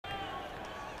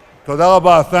Toda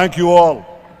rabba. Thank you all.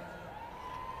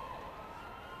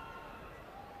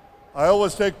 I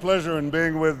always take pleasure in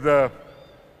being with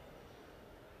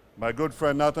my good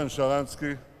friend Natan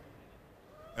Sharansky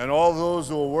and all those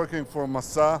who are working for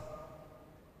Masa,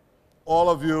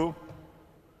 all of you.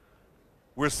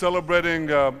 We're celebrating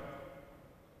the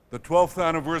 12th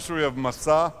anniversary of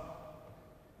Masa,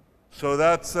 so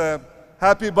that's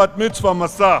happy bat mitzvah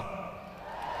Masa.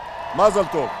 Mazel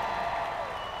tov.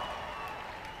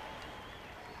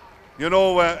 You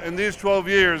know, in these 12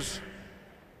 years,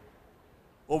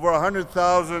 over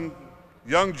 100,000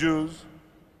 young Jews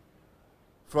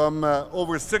from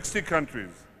over 60 countries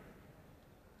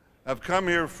have come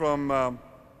here from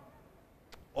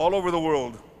all over the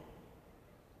world.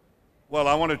 Well,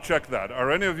 I want to check that.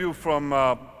 Are any of you from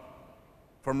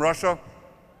Russia?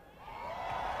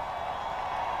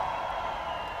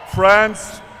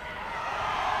 France?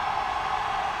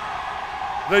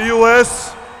 The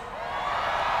US?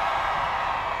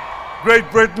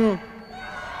 Great Britain?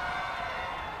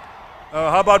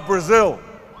 How about Brazil?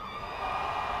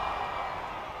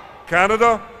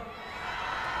 Canada?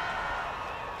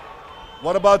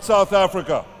 What about South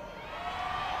Africa?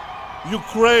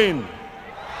 Ukraine?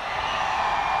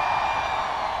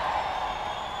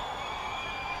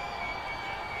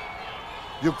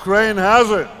 Ukraine has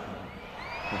it.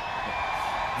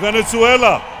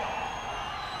 Venezuela?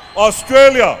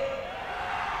 Australia?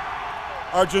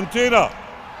 Argentina?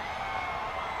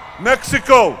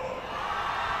 Mexico?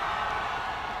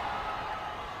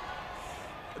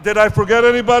 Did I forget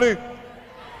anybody?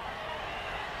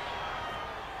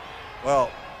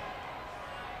 Well,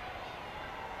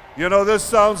 you know, this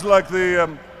sounds like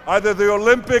the either the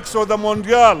Olympics or the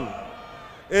Mondial.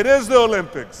 It is the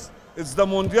Olympics. It's the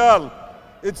Mondial.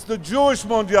 It's the Jewish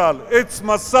Mondial. It's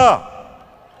Masa.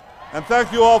 And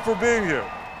thank you all for being here.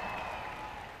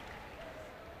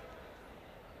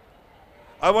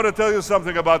 I want to tell you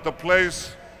something about the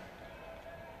place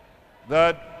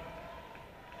that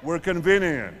we're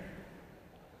convening in.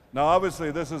 Now,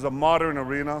 obviously, this is a modern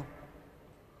arena.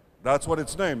 That's what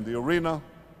it's named, the arena.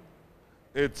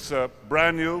 It's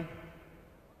brand new,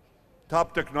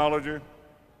 top technology,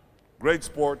 great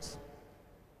sports.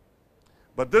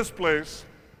 But this place,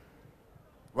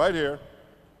 right here,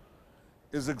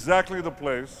 is exactly the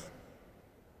place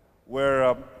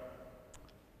where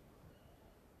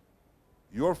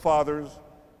your fathers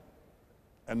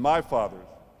and my fathers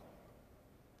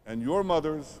and your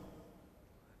mothers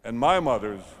and my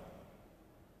mothers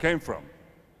came from.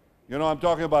 You know, I'm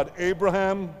talking about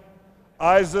Abraham,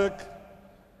 Isaac,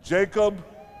 Jacob.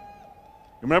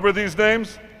 Remember these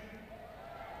names?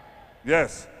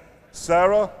 Yes.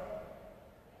 Sarah.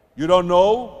 You don't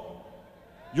know?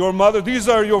 Your mother. These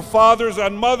are your fathers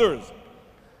and mothers.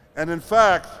 And in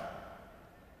fact,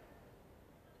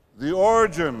 the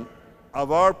origin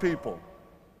of our people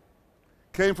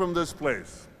came from this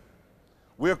place.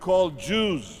 We're called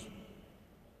Jews.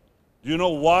 Do you know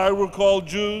why we're called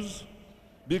Jews?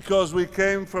 Because we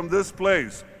came from this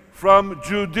place, from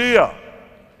Judea,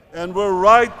 and we're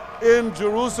right in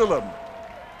Jerusalem.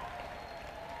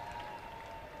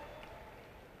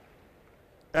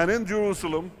 And in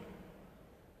Jerusalem,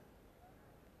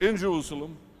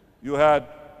 you had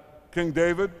King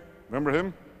David, remember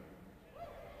him?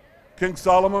 King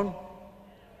Solomon.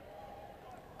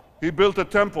 He built a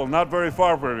temple not very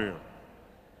far from here.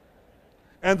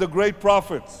 And the great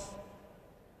prophets,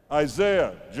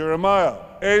 Isaiah, Jeremiah,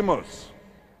 Amos.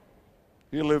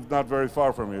 He lived not very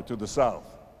far from here, to the south.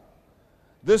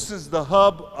 This is the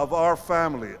hub of our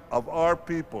family, of our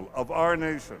people, of our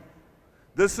nation.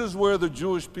 This is where the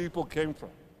Jewish people came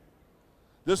from.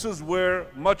 This is where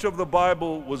much of the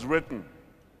Bible was written.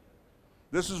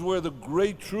 This is where the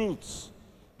great truths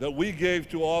that we gave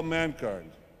to all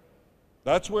mankind,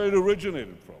 that's where it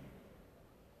originated from.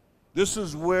 This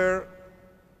is where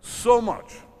so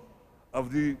much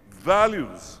of the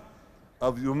values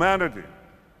of humanity,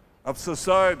 of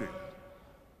society,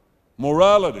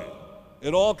 morality,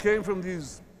 it all came from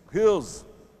these hills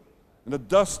in a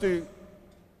dusty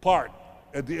part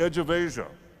at the edge of Asia.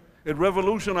 It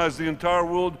revolutionized the entire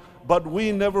world, but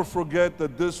we never forget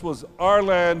that this was our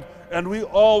land, and we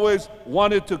always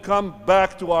wanted to come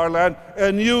back to our land,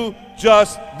 and you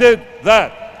just did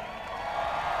that.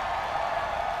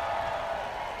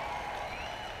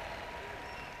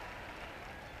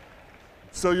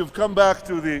 So you've come back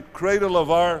to the cradle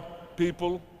of our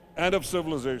people and of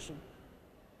civilization,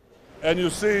 and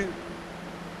you see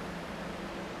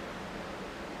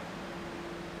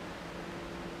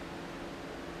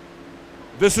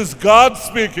this is God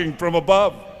speaking from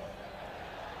above,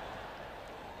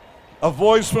 a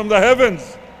voice from the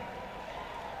heavens.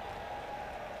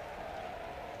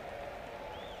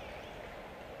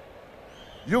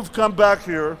 You've come back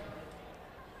here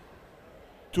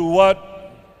to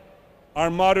what our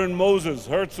modern Moses,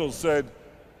 Herzl, said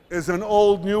is an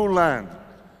old new land.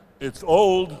 It's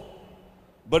old,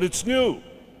 but it's new.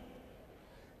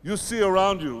 You see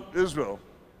around you, Israel,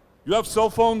 you have cell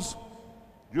phones?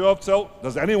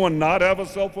 Does anyone not have a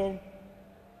cell phone?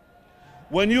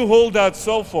 When you hold that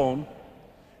cell phone,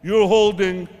 you're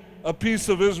holding a piece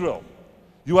of Israel.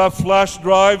 You have flash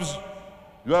drives?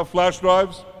 You have flash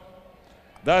drives?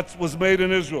 That was made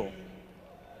in Israel.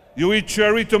 You eat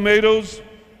cherry tomatoes?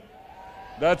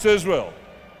 That's Israel.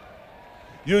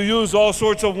 You use all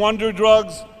sorts of wonder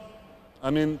drugs?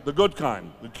 I mean, the good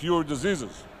kind, that cure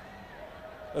diseases.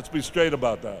 Let's be straight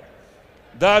about that.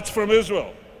 That's from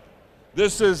Israel.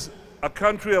 This is a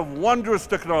country of wondrous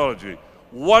technology,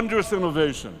 wondrous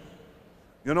innovation.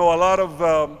 You know, a lot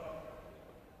of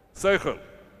seichel.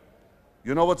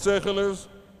 You know what seichel is?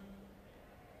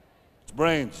 It's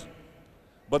brains.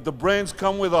 But the brains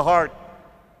come with a heart,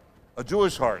 a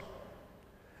Jewish heart.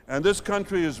 And this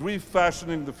country is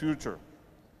refashioning the future.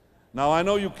 Now, I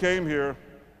know you came here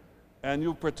and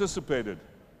you participated,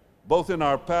 both in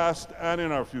our past and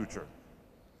in our future.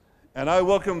 And I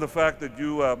welcome the fact that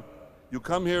you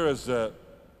come here as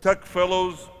tech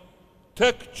fellows,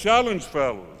 tech challenge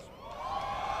fellows,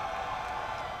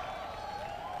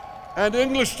 and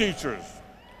English teachers,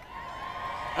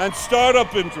 and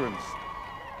startup interns,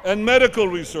 and medical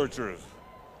researchers.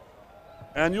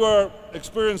 And you are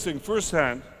experiencing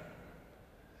firsthand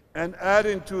and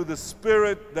adding to the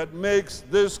spirit that makes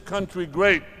this country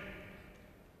great.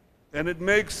 And it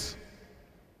makes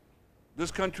this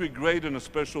country great in a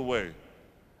special way.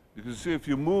 Because see, if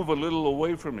you move a little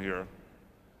away from here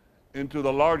into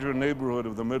the larger neighborhood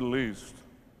of the Middle East,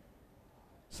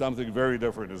 something very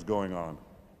different is going on.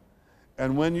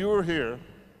 And when you're here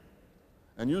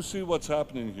and you see what's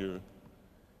happening here,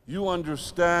 you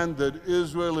understand that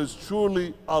Israel is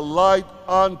truly a light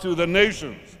unto the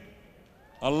nations.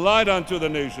 A light unto the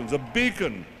nations, a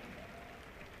beacon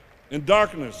in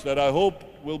darkness that I hope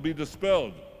will be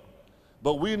dispelled.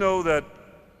 But we know that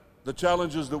the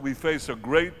challenges that we face are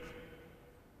great,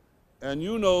 and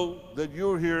you know that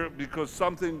you're here because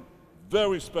something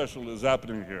very special is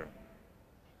happening here.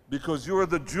 Because you're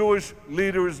the Jewish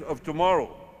leaders of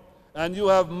tomorrow, and you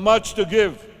have much to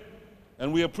give.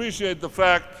 And we appreciate the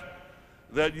fact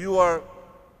that you are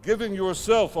giving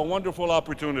yourself a wonderful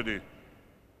opportunity,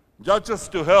 not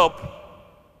just to help,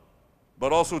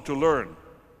 but also to learn.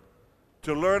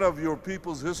 To learn of your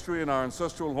people's history in our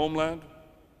ancestral homeland,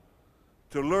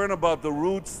 to learn about the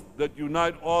roots that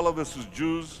unite all of us as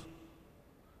Jews,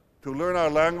 to learn our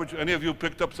language. Any of you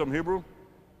picked up some Hebrew?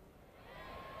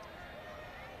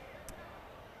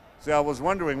 See, I was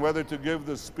wondering whether to give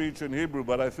this speech in Hebrew,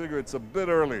 but I figure it's a bit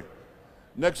early.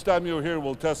 Next time you're here,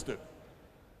 we'll test it.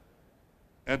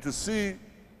 And to see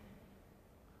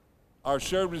our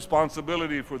shared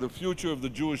responsibility for the future of the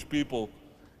Jewish people,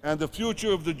 and the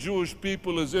future of the Jewish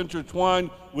people is intertwined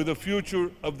with the future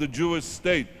of the Jewish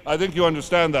state. I think you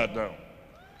understand that now.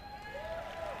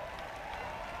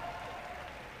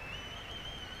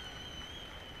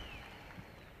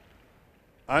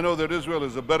 I know that Israel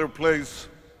is a better place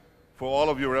for all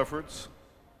of your efforts.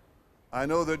 I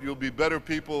know that you'll be better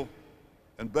people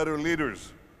and better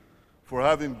leaders for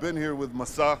having been here with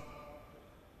Masa.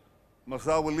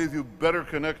 Masa will leave you better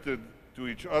connected to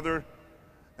each other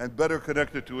and better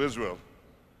connected to Israel.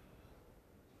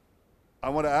 I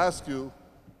want to ask you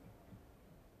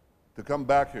to come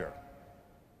back here.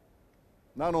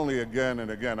 Not only again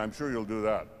and again, I'm sure you'll do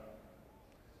that.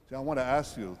 See, I want to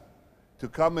ask you to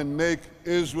come and make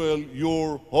Israel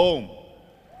your home,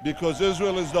 because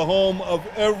Israel is the home of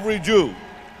every Jew.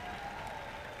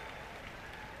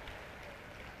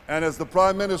 And as the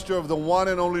Prime Minister of the one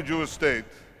and only Jewish state,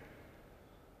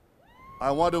 I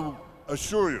want to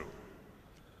assure you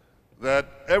that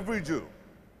every Jew,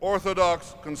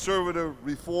 Orthodox, conservative,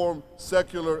 Reform,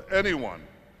 secular, anyone,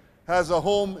 has a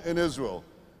home in Israel.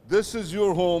 This is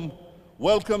your home.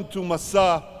 Welcome to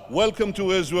Masa. Welcome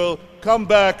to Israel. Come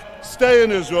back. Stay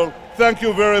in Israel. Thank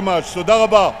you very much. Toda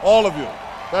rabah, all of you.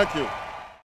 Thank you.